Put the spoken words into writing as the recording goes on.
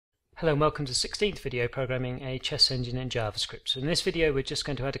Hello and welcome to the 16th video programming a chess engine in JavaScript. So in this video we're just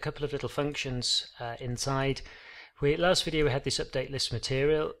going to add a couple of little functions inside. Last video we had this update list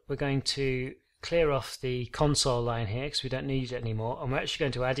material. We're going to clear off the console line here because we don't need it anymore, and we're actually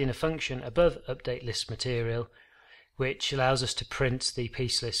going to add in a function above update list material which allows us to print the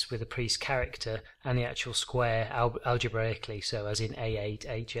piece list with a piece character and the actual square algebraically, so as in A8,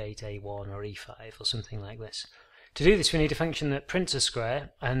 H8, A1 or E5 or something like this. To do this we need a function that prints a square,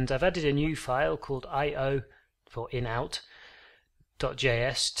 and I've added a new file called io for io.js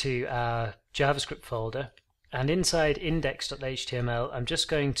to our JavaScript folder, and inside index.html I'm just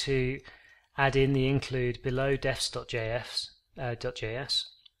going to add in the include below defs.js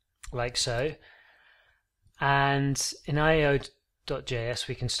like so, and in io.js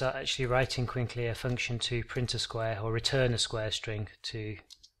we can start actually writing quickly a function to print a square or return a square string to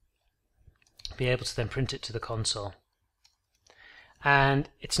be able to then print it to the console. And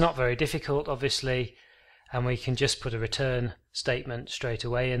it's not very difficult obviously, and we can just put a return statement straight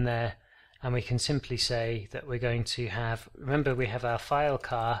away in there, and we can simply say that we're going to have, remember we have our file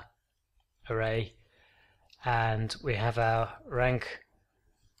car array and we have our rank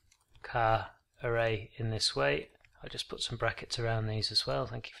car array in this way. I'll just put some brackets around these as well,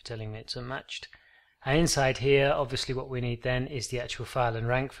 thank you for telling me it's unmatched. And inside here obviously what we need then is the actual file and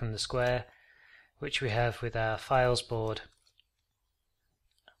rank from the square, which we have with our files board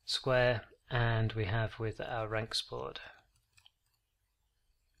square, and we have with our ranks board.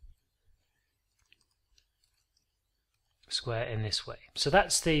 Square in this way. So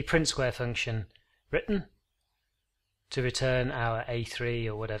that's the print square function written to return our A3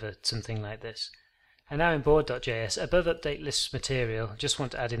 or whatever, something like this. And now in board.js, above update lists material, just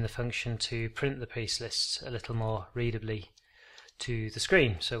want to add in the function to print the piece lists a little more readably to the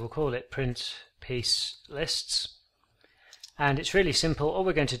screen. So we'll call it print piece lists, and it's really simple. All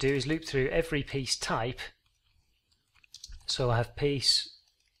we're going to do is loop through every piece type. So we'll have piece,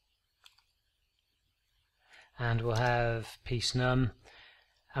 and we'll have piece num,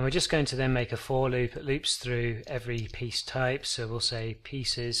 and we're just going to then make a for loop that loops through every piece type. So we'll say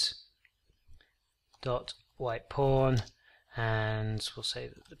pieces dot white pawn, and we'll say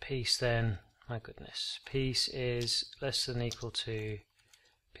that the piece then, my goodness, piece is less than or equal to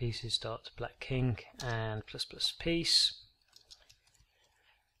pieces dot black king and plus plus piece.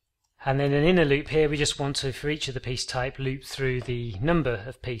 And then an inner loop here, we just want to, for each of the piece type, loop through the number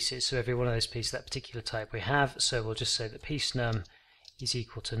of pieces, so every one of those pieces, that particular type we have. So we'll just say that piece num is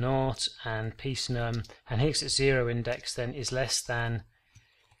equal to 0, and piece num, and here it's 0 index, then is less than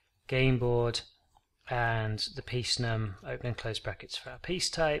game board and the piece num, open and close brackets for our piece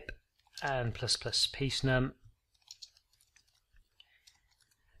type, and plus plus piece num.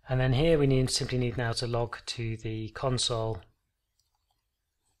 And then here we simply need now to log to the console,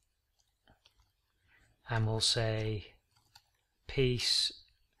 and we'll say piece,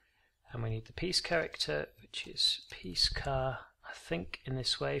 and we need the piece character, which is piece car, I think in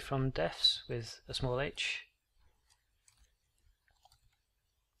this way from defs with a small h.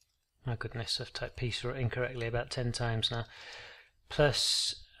 My goodness, I've typed piece incorrectly about 10 times now.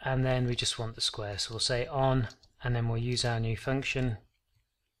 Plus, and then we just want the square, so we'll say on, and then we'll use our new function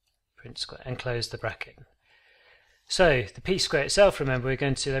print square and close the bracket. So the piece square itself, remember, we're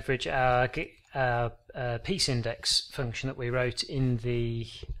going to leverage our piece index function that we wrote in the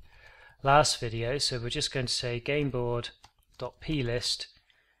last video. So we're just going to say gameboard.plist,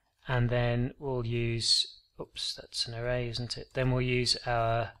 and then we'll use, oops, that's an array, isn't it? Then we'll use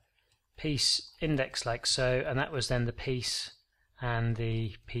our piece index like so, and that was then the piece and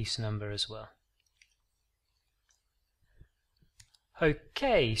the piece number as well.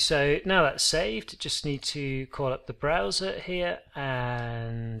 Okay, so now that's saved, just need to call up the browser here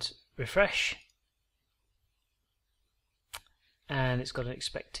and refresh, and it's got an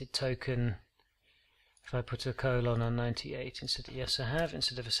expected token. If I put a colon on 98 instead of, yes I have,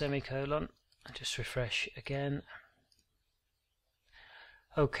 instead of a semicolon, and just refresh again.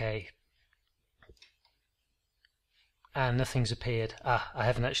 Okay, and nothing's appeared. I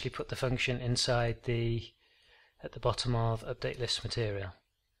haven't actually put the function inside at the bottom of update list material.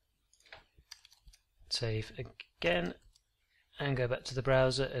 Save again and go back to the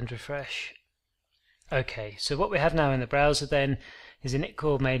browser and refresh. Okay, so what we have now in the browser then is an init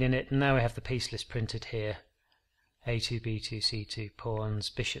call made in it, and now we have the piece list printed here. A2, B2, C2,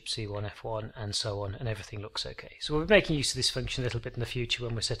 pawns, bishop, C1, F1, and so on, and everything looks okay. So we'll be making use of this function a little bit in the future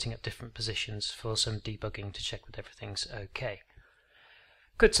when we're setting up different positions for some debugging to check that everything's okay.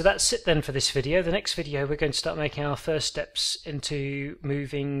 Good, so that's it then for this video. The next video we're going to start making our first steps into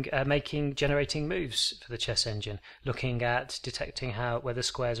generating moves for the chess engine, looking at detecting whether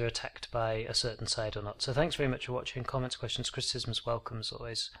squares are attacked by a certain side or not. So thanks very much for watching. Comments, questions, criticisms welcome as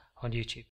always on YouTube.